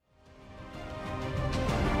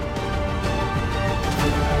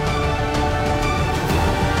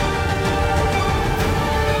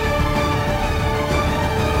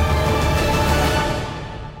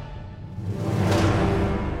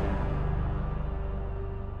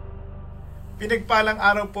Pinagpalang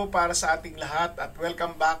araw po para sa ating lahat at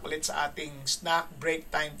welcome back ulit sa ating snack break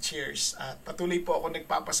time cheers. At patuloy po ako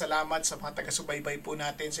nagpapasalamat sa mga taga-subaybay po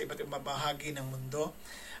natin sa iba't ibang bahagi ng mundo.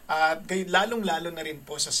 At lalong-lalo na rin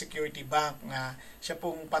po sa Security Bank na siya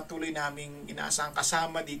pong patuloy naming inaasahang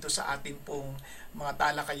kasama dito sa ating pong mga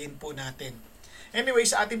talakayin po natin. Anyway,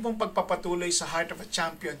 sa ating pong pagpapatuloy sa Heart of a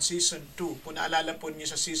Champion Season 2, kung naalala po niyo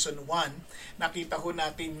sa Season 1, nakita ho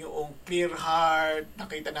natin yung clear heart,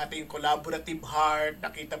 nakita natin yung collaborative heart,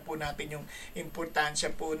 nakita po natin yung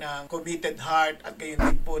importansya po ng committed heart at gayon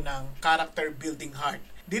din po ng character building heart.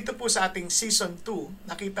 Dito po sa ating Season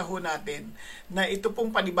 2, nakita ho natin na ito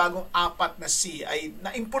pong panibagong apat na C ay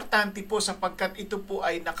na-importante po sapagkat ito po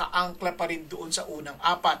ay nakaangkla pa rin doon sa unang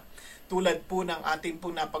apat. Tulad po ng ating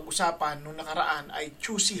pong napag-usapan nung nakaraan ay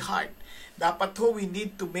choosy heart. Dapat ho we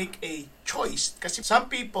need to make a choice. Kasi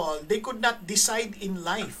some people, they could not decide in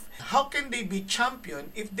life. How can they be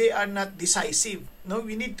champion if they are not decisive? No,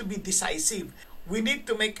 we need to be decisive. We need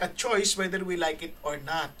to make a choice whether we like it or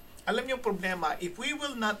not. Alam niyo yung problema, if we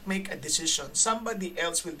will not make a decision, somebody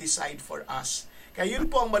else will decide for us. Kaya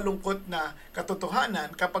yun po ang malungkot na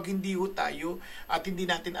katotohanan kapag hindi ho tayo at hindi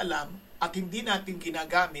natin alam at hindi natin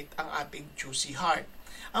ginagamit ang ating choosy heart.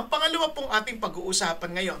 Ang pangalawa pong ating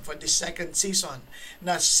pag-uusapan ngayon for this second season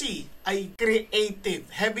na C ay creative,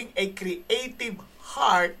 having a creative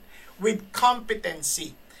heart with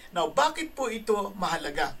competency. Now, bakit po ito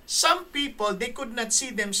mahalaga? Some people, they could not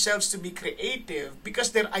see themselves to be creative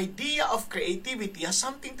because their idea of creativity has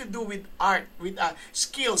something to do with art, with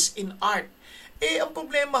skills in art. Ang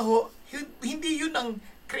problema ho, hindi yun ang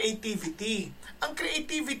creativity. Ang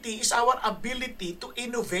creativity is our ability to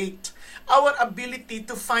innovate, our ability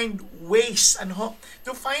to find ways,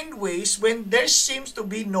 to find ways when there seems to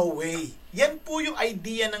be no way. Yan po yung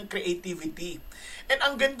idea ng creativity. And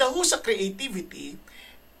ang ganda ho sa creativity,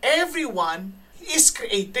 everyone is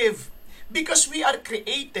creative because we are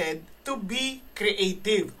created to be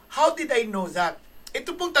creative. How did I know that?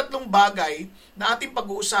 Ito pong tatlong bagay na ating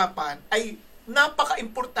pag-uusapan ay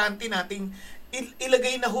napaka-importante nating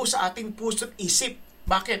ilagay na ho sa ating puso't isip.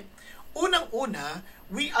 Bakit? Unang-una,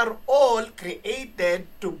 we are all created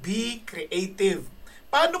to be creative.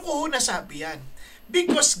 Paano ko ho nasabi yan?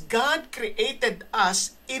 Because God created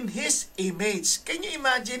us in His image. Can you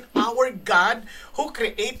imagine our God who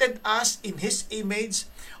created us in His image?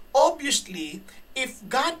 Obviously, if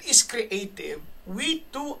God is creative, we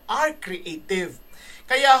too are creative.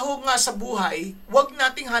 Kaya ho nga sa buhay, huwag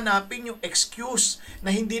nating hanapin yung excuse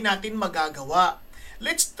na hindi natin magagawa.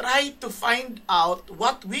 Let's try to find out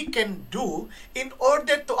what we can do in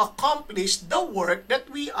order to accomplish the work that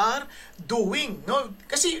we are doing. No?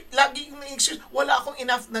 Kasi lagi yung excuse, wala akong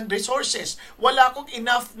enough ng resources, wala akong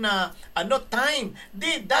enough na time.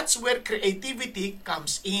 That's where creativity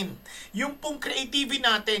comes in. Yung pong creativity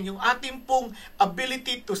natin, yung ating pong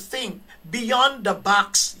ability to think beyond the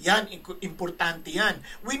box, yan, importante yan.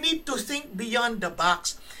 We need to think beyond the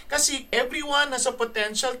box. Kasi everyone has a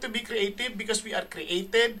potential to be creative because we are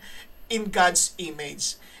created in God's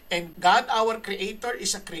image. And God, our Creator,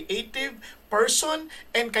 is a creative person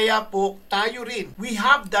and kaya po tayo rin. We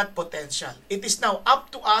have that potential. It is now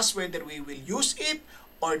up to us whether we will use it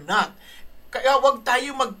or not. Kaya wag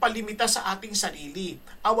tayo magpalimita sa ating sarili.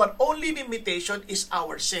 Our only limitation is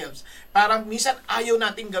ourselves. Parang minsan ayaw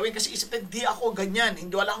natin gawin kasi isip natin, hindi ako ganyan,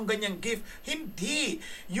 hindi wala akong ganyang gift. Hindi.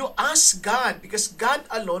 You ask God because God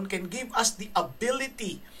alone can give us the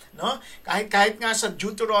ability. No? Kahit nga sa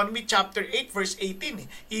Deuteronomy chapter 8 verse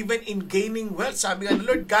 18, even in gaining wealth, sabi nga ng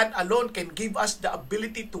Lord, God alone can give us the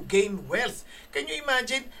ability to gain wealth. Can you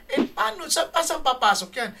imagine? And paano? Saan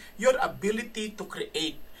papasok yan? Your ability to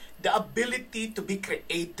create. The ability to be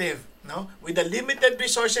creative, no? With the limited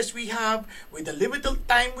resources we have, with the limited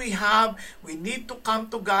time we have, we need to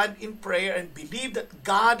come to God in prayer and believe that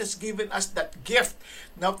God has given us that gift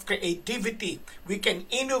of creativity. We can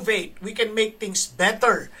innovate, we can make things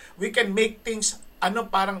better, we can make things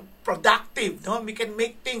parang productive, no? We can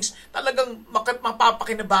make things talagang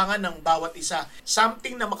mapapakinabangan ng bawat isa,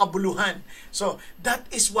 something na makabuluhan. So, that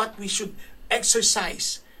is what we should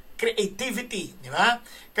exercise. Creativity, di ba?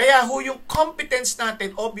 Kaya ho yung competence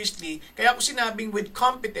natin, obviously, kaya ko sinabing with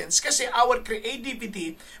competence kasi our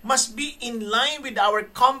creativity must be in line with our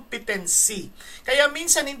competency. Kaya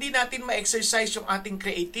minsan hindi natin ma-exercise yung ating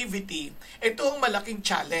creativity. Ito ang malaking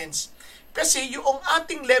challenge. Kasi yung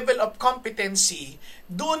ating level of competency,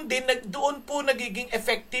 doon po nagiging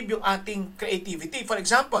effective yung ating creativity. For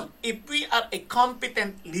example, if we are a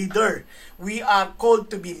competent leader, we are called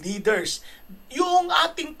to be leaders. Yung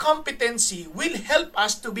ating competency will help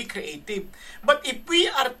us to be creative. But if we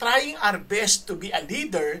are trying our best to be a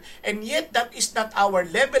leader, and yet that is not our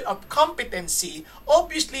level of competency,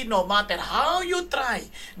 obviously no matter how you try,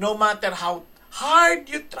 no matter how hard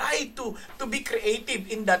you try to be creative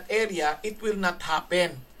in that area, it will not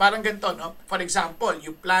happen. Parang ganito, no? For example,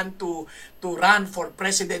 you plan to run for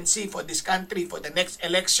presidency for this country for the next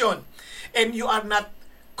election, and you are not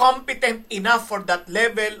competent enough for that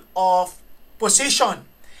level of position.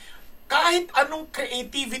 Kahit anong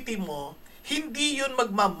creativity mo, hindi yun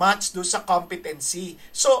magmamatch do sa competency.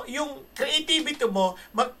 So, yung creativity mo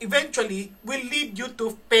eventually will lead you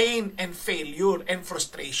to pain and failure and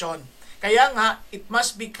frustration. Kaya nga, it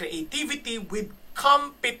must be creativity with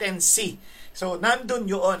competency. So, nandun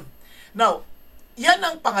yun. Now, yan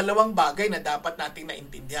ang pangalawang bagay na dapat nating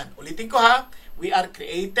naintindihan. Ulitin ko ha, we are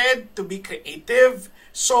created to be creative,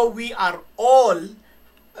 so we are all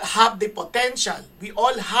have the potential. We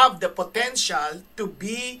all have the potential to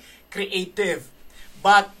be creative.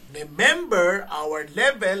 But remember our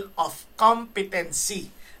level of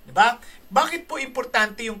competency. Diba? Bakit po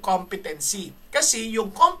importante yung competency? Kasi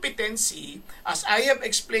yung competency, as I have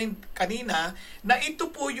explained kanina, na ito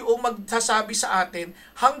po yung magsasabi sa atin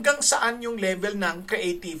hanggang saan yung level ng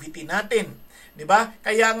creativity natin. Diba?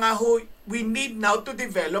 Kaya nga ho, we need now to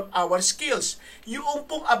develop our skills. Yung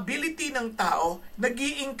pong ability ng tao,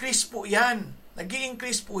 nag-i-increase po yan.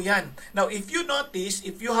 Nag-i-increase po yan. Now, if you notice,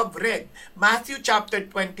 if you have read Matthew chapter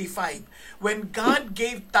 25, when God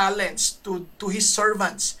gave talents to His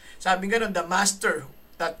servants, sabi nga nun, the master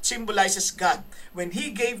that symbolizes God, when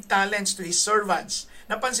He gave talents to His servants,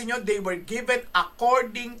 napansin nyo, they were given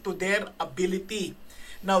according to their ability.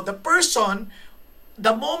 Now, the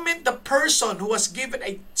moment the person who was given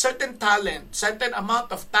a certain talent, certain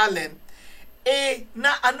amount of talent,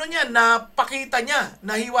 napakita niya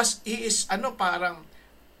na he is parang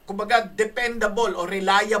kumbaga dependable or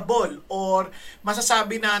reliable or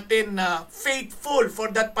masasabi natin na faithful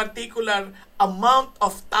for that particular amount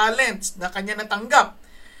of talents na kanya natanggap,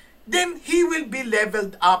 then he will be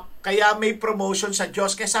leveled up. Kaya may promotion sa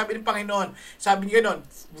Diyos. Kaya sabi ng Panginoon, sabi niya gano'n,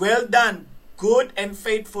 well done, good and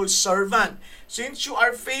faithful servant. Since you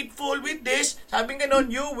are faithful with this, sabi nga nun,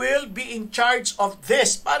 you will be in charge of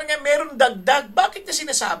this. Parang nga meron dagdag. Bakit niya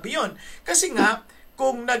sinasabi yon? Kasi nga,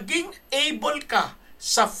 kung naging able ka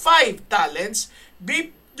sa 5 talents,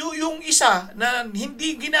 yung isa na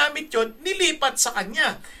hindi ginamit yon, nilipat sa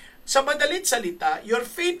kanya. Sa madalit salita, your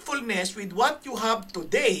faithfulness with what you have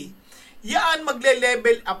today, yan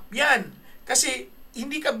magle-level up yan. Kasi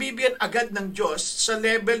hindi ka bibigyan agad ng Diyos sa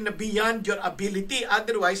level na beyond your ability.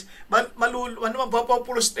 Otherwise,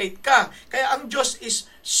 mapoprostrate ka. Kaya ang Diyos is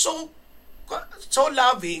so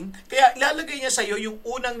loving, kaya ilalagay niya sa iyo yung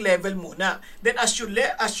unang level muna. Then as you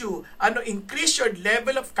increase your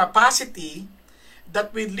level of capacity,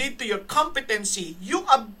 that will lead to your competency, yung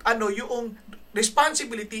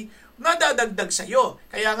responsibility nadadagdag sa iyo.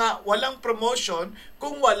 Kaya nga, walang promotion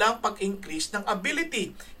kung walang pag-increase ng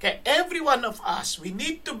ability. Kaya every one of us, we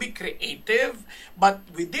need to be creative, but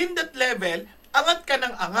within that level, angat ka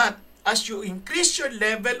ng angat. As you increase your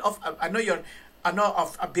level of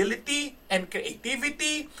of ability and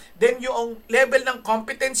creativity, then yung level ng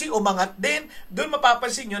competency umangat din, doon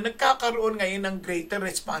mapapansin nyo, nagkakaroon ngayon ng greater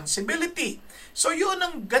responsibility. So yun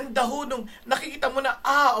ang ganda ho nung nakikita mo na,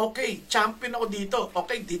 okay, champion ako dito.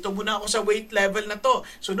 Okay, dito muna ako sa weight level na to.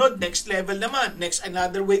 Sunod, next level naman. Next,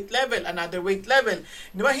 another weight level, another weight level.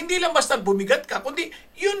 Di ba? Hindi lang basta bumigat ka, kundi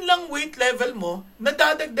yun lang weight level mo,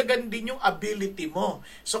 nadadagdagan din yung ability mo.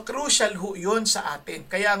 So crucial ho yun sa atin.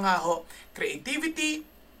 Kaya nga ho, creativity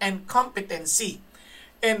and competency.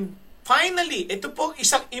 And finally, ito po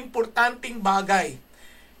isang importanteng bagay.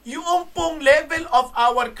 Yung pong level of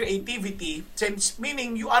our creativity,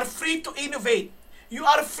 meaning you are free to innovate. You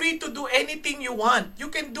are free to do anything you want. You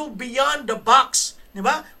can do beyond the box.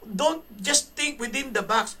 Diba? Don't just think within the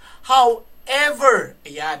box. However,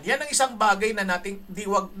 yan ang isang bagay na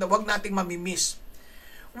wag nating mamimiss.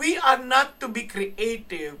 We are not to be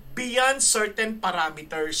creative beyond certain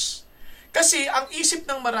parameters. Kasi ang isip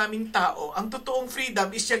ng maraming tao, ang totoong freedom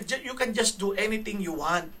is you can just do anything you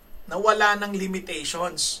want, na wala ng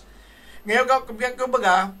limitations. Ngayon,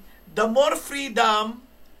 kumbaga, the more freedom,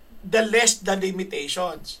 the less the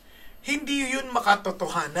limitations. Hindi yun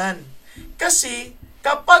makatotohanan. Kasi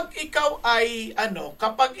kapag ikaw ay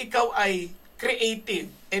creative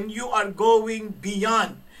and you are going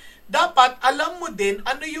beyond dapat alam mo din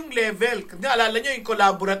ano yung level. Naalala nyo yung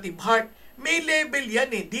collaborative heart, may level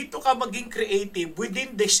yan eh. Dito ka maging creative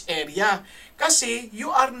within this area. Kasi you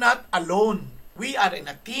are not alone. We are in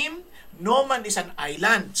a team. No man is an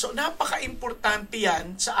island. So napaka-importante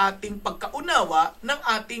yan sa ating pagkaunawa ng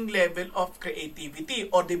ating level of creativity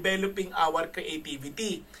or developing our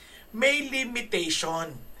creativity. May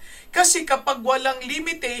limitation. Kasi kapag walang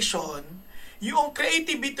limitation, yung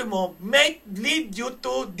creativity mo might lead you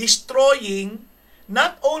to destroying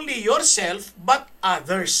not only yourself but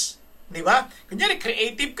others. Di ba? Kunyari,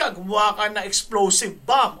 creative ka, gumawa ka na explosive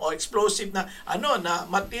bomb o explosive na na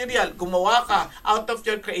material, gumawa ka out of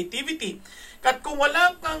your creativity. At kung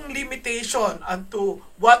wala kang limitation unto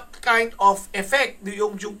what kind of effect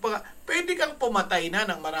pwede kang pumatay na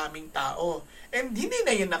ng maraming tao. And hindi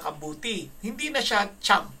na yan nakabuti. Hindi na siya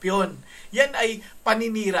champion. Yan ay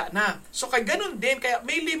paninira na. So kaya ganun din, kaya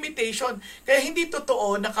may limitation. Kaya hindi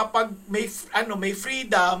totoo na kapag may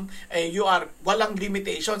freedom, walang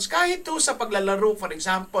limitations. Kahit to sa paglalaro, for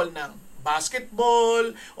example, ng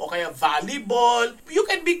basketball o kaya volleyball, you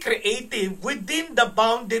can be creative within the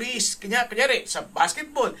boundaries. Kunyari, sa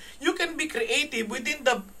basketball, you can be creative within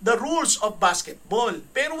the rules of basketball.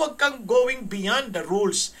 Pero wag kang going beyond the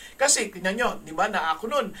rules. Kasi, tingnan nyo, di ba,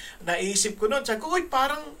 naisip ko nun, sabi ko,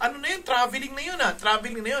 parang, traveling na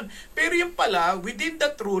yun. Pero yung pala, within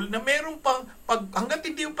that rule, na merong pang, hanggat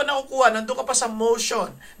hindi mo pa nakukuha, nandun ka pa sa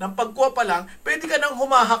motion, ng pagkuha pa lang, pwede ka nang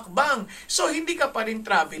humahakbang. So, hindi ka pa rin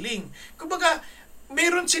traveling. Kumbaga,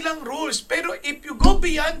 meron silang rules. Pero if you go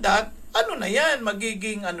beyond that,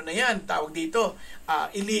 magiging tawag dito,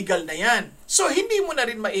 illegal na yan. So, hindi mo na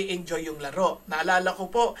rin mai-enjoy yung laro. Naalala ko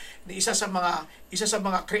po, isa sa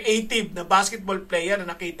mga creative na basketball player na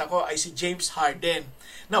nakita ko ay si James Harden.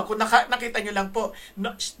 Now, kung nakita nyo lang po,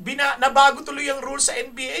 nabago tuloy ang rules sa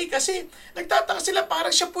NBA kasi nagtataka sila,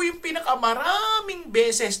 parang siya po yung pinakamaraming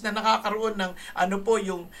beses na nakakaroon ng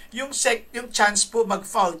yung chance po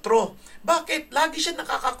mag-foul throw. Bakit? Lagi siya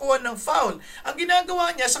nakakakuha ng foul. Ang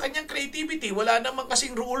ginagawa niya sa kanyang creativity, wala namang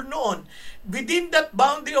kasing rule noon. Within that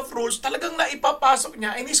boundary of rules, talagang naipapasok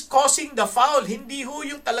niya and is causing the foul. Hindi ho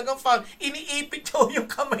yung talagang foul. Iniipit niyo yung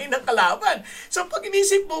kamay ng kalaban. So pag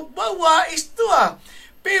inisip mo, wais to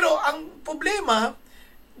Pero ang problema,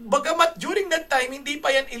 bagamat during that time, hindi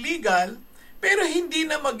pa yan illegal, pero hindi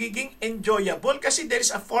na magiging enjoyable kasi there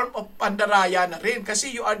is a form of pandaraya na rin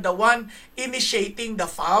kasi you are the one initiating the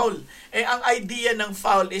foul. Ang idea ng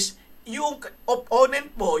foul is yung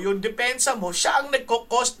opponent mo, yung depensa mo, siya ang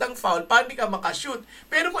nagko-cause ng foul para hindi ka makashoot.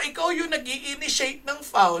 Pero kung ikaw yung nag-i-initiate ng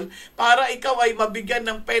foul para ikaw ay mabigyan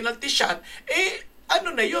ng penalty shot,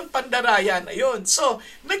 pandaraya na yun. So,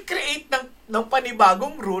 nag-create ng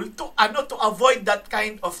panibagong rule to avoid that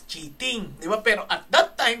kind of cheating. Di ba? Pero at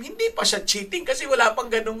that time, hindi pa siya cheating kasi wala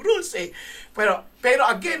pang ganong rules eh. Pero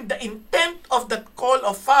again, the intent of that call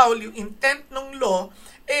of foul, yung intent ng law,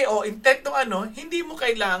 intent ng hindi mo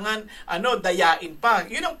kailangan dayain pa.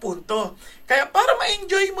 Yun ang punto. Kaya para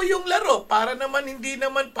ma-enjoy mo yung laro, para naman hindi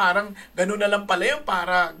naman parang gano'n na lang pala yung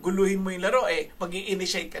para guluhin mo yung laro,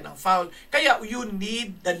 mag-i-initiate ka ng foul. Kaya you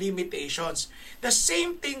need the limitations. The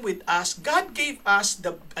same thing with us. God gave us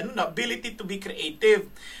the ability to be creative,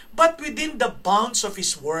 but within the bounds of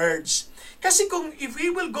His words. Kasi if we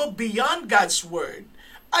will go beyond God's word,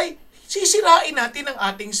 ay sisirain natin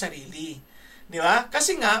ang ating sarili. Di ba?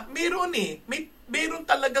 Kasi nga, meron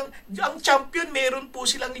talagang, ang champion, meron po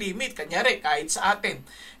silang limit. Kanyari, kahit sa atin,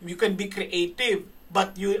 you can be creative,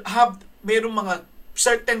 but meron mga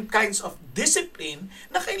certain kinds of discipline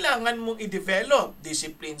na kailangan mong i-develop.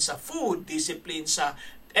 Discipline sa food, discipline sa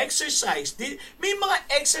exercise. May mga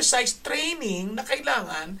exercise training na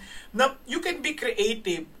kailangan na you can be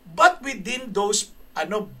creative, but within those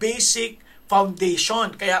basic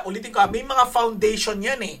foundation. Kaya ulitin ko, may mga foundation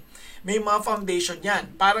yan May mga foundation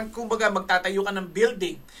yan. Parang kumbaga magtatayo ka ng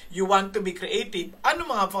building. You want to be creative. Ano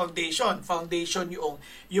mga foundation? Foundation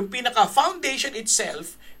yung pinaka-foundation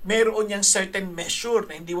itself, meron yang certain measure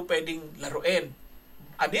na hindi mo pwedeng laruin.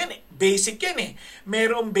 Basic yan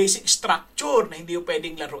Merong basic structure na hindi mo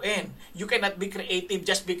pwedeng laruin. You cannot be creative,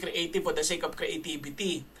 just be creative for the sake of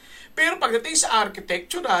creativity. Pero pagdating sa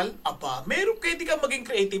architectural, pwede kang maging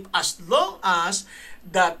creative as long as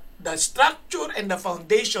that the structure and the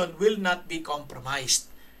foundation will not be compromised.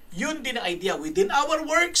 Yun din ang idea. Within our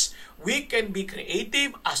works, we can be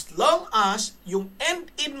creative as long as yung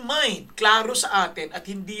end in mind, klaro sa atin at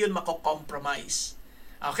hindi yun mako-compromise.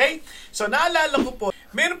 Okay? So, naalala ko po,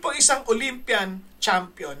 meron po isang Olympian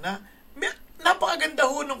champion na napakaganda napakaganda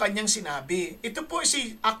ho nung kanyang sinabi. Ito po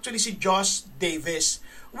actually si Josh Davis.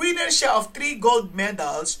 Winner siya of 3 gold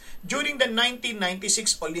medals during the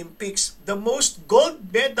 1996 Olympics. The most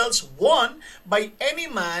gold medals won by any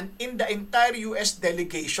man in the entire US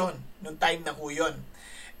delegation. Noong time na ho yun.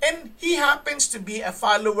 And he happens to be a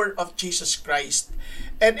follower of Jesus Christ.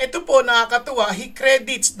 And ito po nakakatuwa, he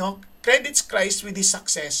credits Christ with his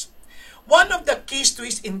success. One of the keys to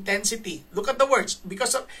his intensity, look at the words,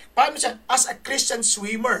 because of, paano siya, as a Christian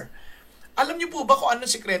swimmer. Alam niyo po ba kung ano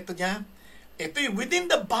sikreto niya? Ito yung within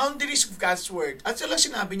the boundaries of God's Word. At sila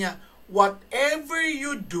sinabi niya, whatever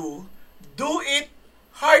you do, do it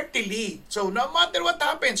heartily. So, no matter what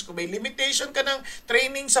happens, kung may limitation ka ng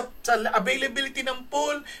training sa availability ng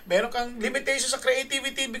pool, meron kang limitation sa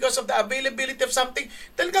creativity because of the availability of something,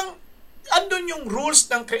 talagang andun yung rules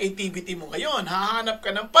ng creativity mo ngayon. Hahanap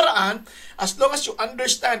ka ng paraan as long as you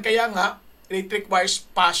understand. Kaya nga, it requires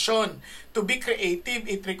passion. To be creative,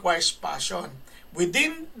 it requires passion.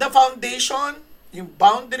 Within the foundation, yung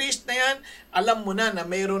boundaries na yan, alam mo na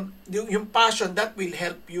mayroon yung passion that will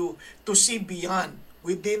help you to see beyond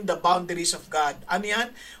within the boundaries of God. Ano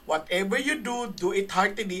yan? Whatever you do, do it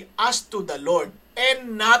heartily as to the Lord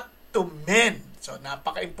and not to men. So,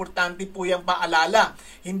 napaka-importante po yung paalala,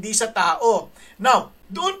 hindi sa tao. Now,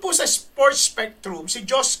 doon po sa sports spectrum, si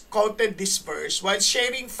Josh quoted this verse while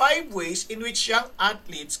sharing 5 ways in which young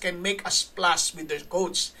athletes can make a splash with their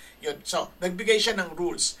coach. Yun. So, nagbigay siya ng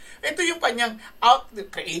rules. Ito yung kanyang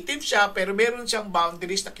creative siya, pero meron siyang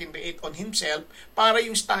boundaries na kinreate on himself para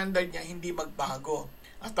yung standard niya hindi magbago.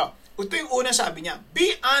 Ito yung una sabi niya,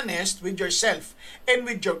 be honest with yourself and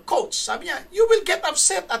with your coach. Sabi niya, you will get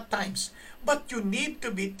upset at times, but you need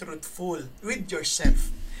to be truthful with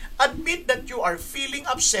yourself. Admit that you are feeling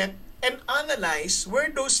upset and analyze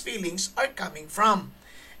where those feelings are coming from.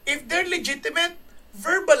 If they're legitimate,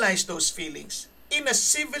 verbalize those feelings in a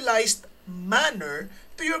civilized manner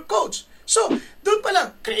to your coach. So, doon pa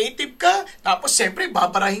lang, creative ka, tapos siyempre,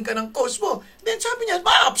 babarahin ka ng coach mo. Then sabi niya,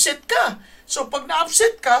 ma-upset ka. So, pag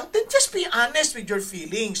na-upset ka, then just be honest with your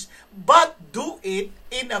feelings. But do it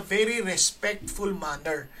in a very respectful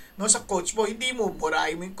manner. No, sa coach mo, hindi mo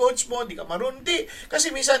murahin mo yung coach mo, hindi ka marundi.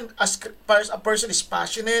 Kasi minsan, as a person is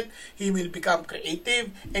passionate, he will become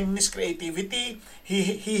creative, and in his creativity,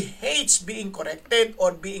 he hates being corrected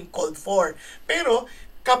or being called for. Pero,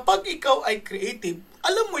 kapag ikaw ay creative,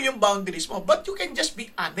 alam mo yung boundaries mo, but you can just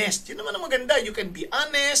be honest. Yun naman ang maganda, you can be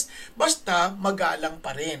honest, basta magalang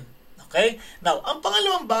pa rin. Okay? Now, ang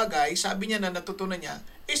pangalawang bagay, sabi niya na natutunan niya,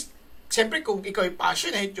 is, siyempre kung ikaw ay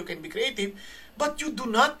passionate, you can be creative, but you do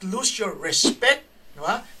not lose your respect,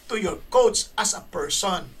 diba, to your coach as a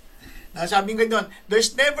person. Now, sabi nga doon,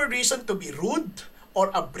 there's never reason to be rude or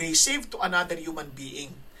abrasive to another human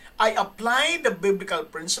being. I apply the biblical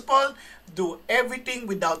principle, do everything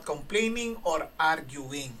without complaining or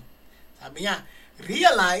arguing. Sabi niya,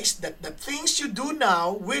 realize that the things you do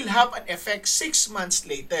now will have an effect 6 months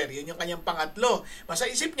later. Yun yung kanyang pangatlo. Basta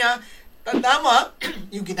isip niya, tanda mo,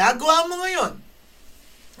 yung ginagawa mo ngayon,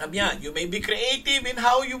 sabi niya, you may be creative in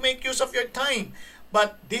how you make use of your time,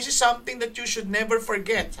 but this is something that you should never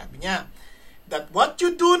forget. Sabi niya, that what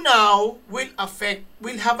you do now will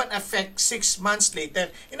have an effect 6 months later.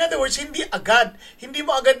 In other words, hindi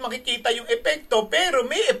mo agad makikita yung epekto, pero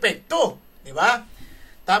may epekto. Di ba?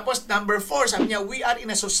 Tapos, number 4, sabi niya, we are in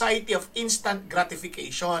a society of instant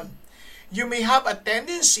gratification. You may have a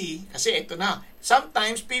tendency, kasi ito na,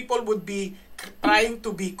 sometimes people would be trying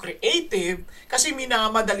to be creative kasi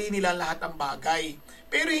minamadali nila lahat ng bagay.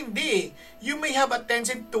 Pero hindi. You may have a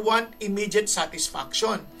tendency to want immediate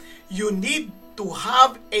satisfaction. You need to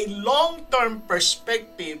have a long-term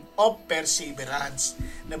perspective of perseverance.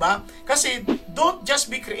 Diba? Kasi don't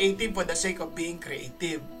just be creative for the sake of being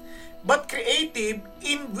creative, but creative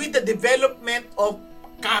with the development of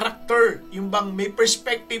character, yung bang may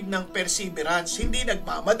perspective ng perseverance, hindi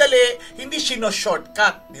nagmamadali, hindi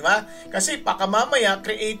shortcut, di ba? Kasi baka mamaya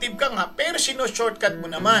creative ka nga, pero shortcut mo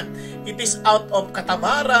naman. It is out of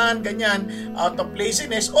katamaran, ganyan, out of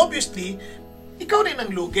laziness. Obviously, ikaw rin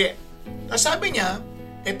ang lugi. Sabi niya,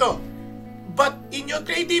 ito, but in your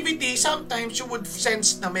creativity, sometimes you would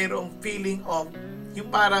sense na mayroong feeling of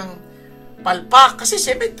yung parang palpak. Kasi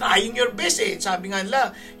siyempre, trying your best eh. Sabi nga nila,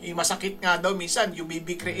 masakit nga daw minsan, you may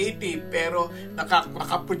be creative, pero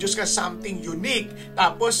nakaproduce ka something unique.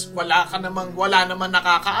 Tapos, wala naman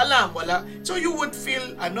nakakaalam. So, you would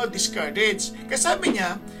feel discouraged. Kasi sabi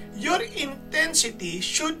niya, your intensity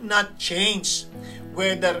should not change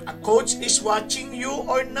whether a coach is watching you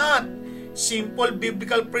or not. Simple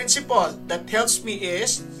biblical principle that helps me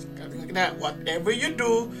is, whatever you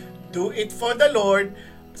do, do it for the Lord,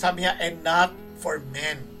 Sabi niya, and not for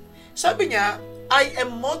men. Sabi niya, I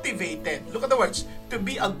am motivated, look at the words, to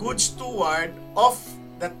be a good steward of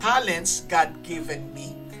the talents God given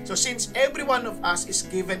me. So since every one of us is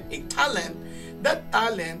given a talent, that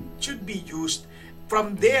talent should be used.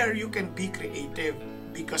 From there, you can be creative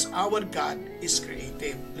because our God is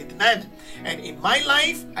creative. And in my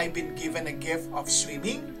life, I've been given a gift of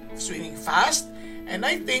swimming fast, and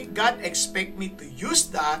I think God expects me to use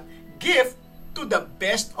that gift to the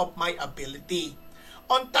best of my ability.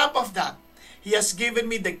 On top of that, He has given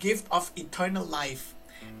me the gift of eternal life.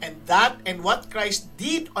 And that and what Christ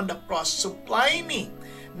did on the cross supply me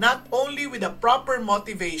not only with a proper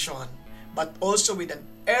motivation, but also with an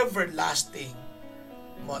everlasting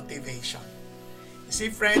motivation. You see,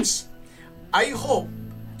 friends, I hope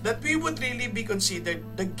that we would really be considered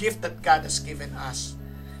the gift that God has given us.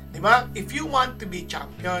 Diba? If you want to be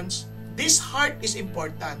champions, this heart is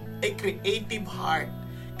important. A creative heart.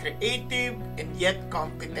 Creative and yet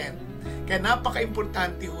competent. Kaya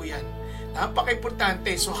napaka-importante ho yan.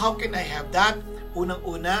 Napaka-importante. So how can I have that?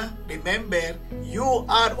 Unang-una, remember, you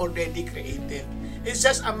are already creative. It's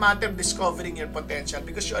just a matter of discovering your potential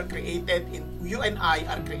because you and I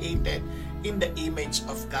are created in the image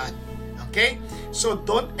of God. Okay? So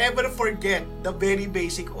don't ever forget the very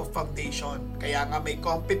basic of foundation. Kaya nga may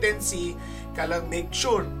competency, kaya make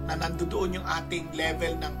sure na nandoon yung ating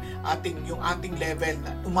level na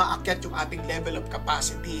umaakyat yung ating level of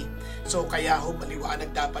capacity. So kaya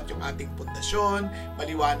maliwanag dapat yung ating pundasyon,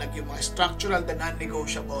 maliwanag yung mga structural, the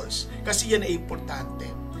non-negotiables. Kasi yan ay importante.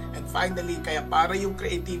 And finally, kaya para yung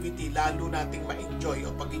creativity lalo nating ma-enjoy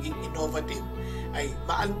o pagiging innovative, ay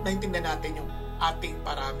naintindihan natin yung ating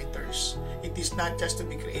parameters. It is not just to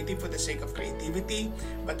be creative for the sake of creativity,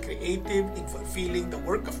 but creative in fulfilling the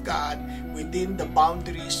work of God within the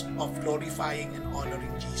boundaries of glorifying and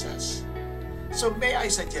honoring Jesus. So may I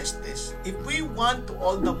suggest this? If we want to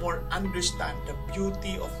all the more understand the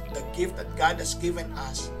beauty of the gift that God has given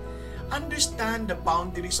us, understand the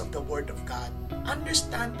boundaries of the Word of God.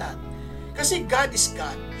 Understand that. Kasi God is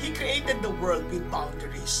God. He created the world with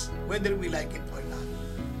boundaries, whether we like it or not.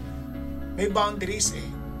 May boundaries eh.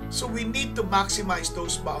 So we need to maximize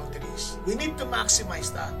those boundaries. We need to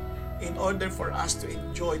maximize that in order for us to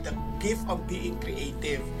enjoy the gift of being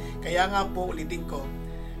creative. Kaya nga po, ulitin ko,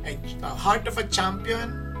 a heart of a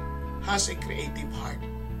champion has a creative heart.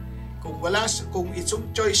 Kung it's yung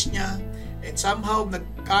choice niya, and somehow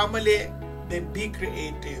nagkamali, then be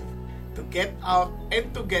creative to get out and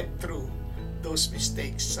to get through those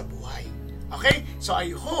mistakes sa buhay. Okay? So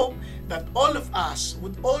I hope that all of us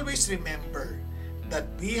would always remember that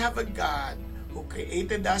we have a God who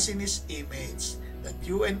created us in His image, that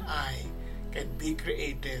you and I can be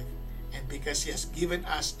creative, and because He has given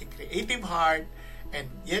us a creative heart, and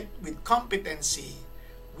yet with competency,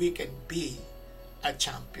 we can be a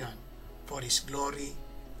champion for His glory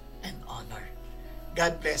and honor.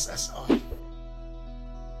 God bless us all.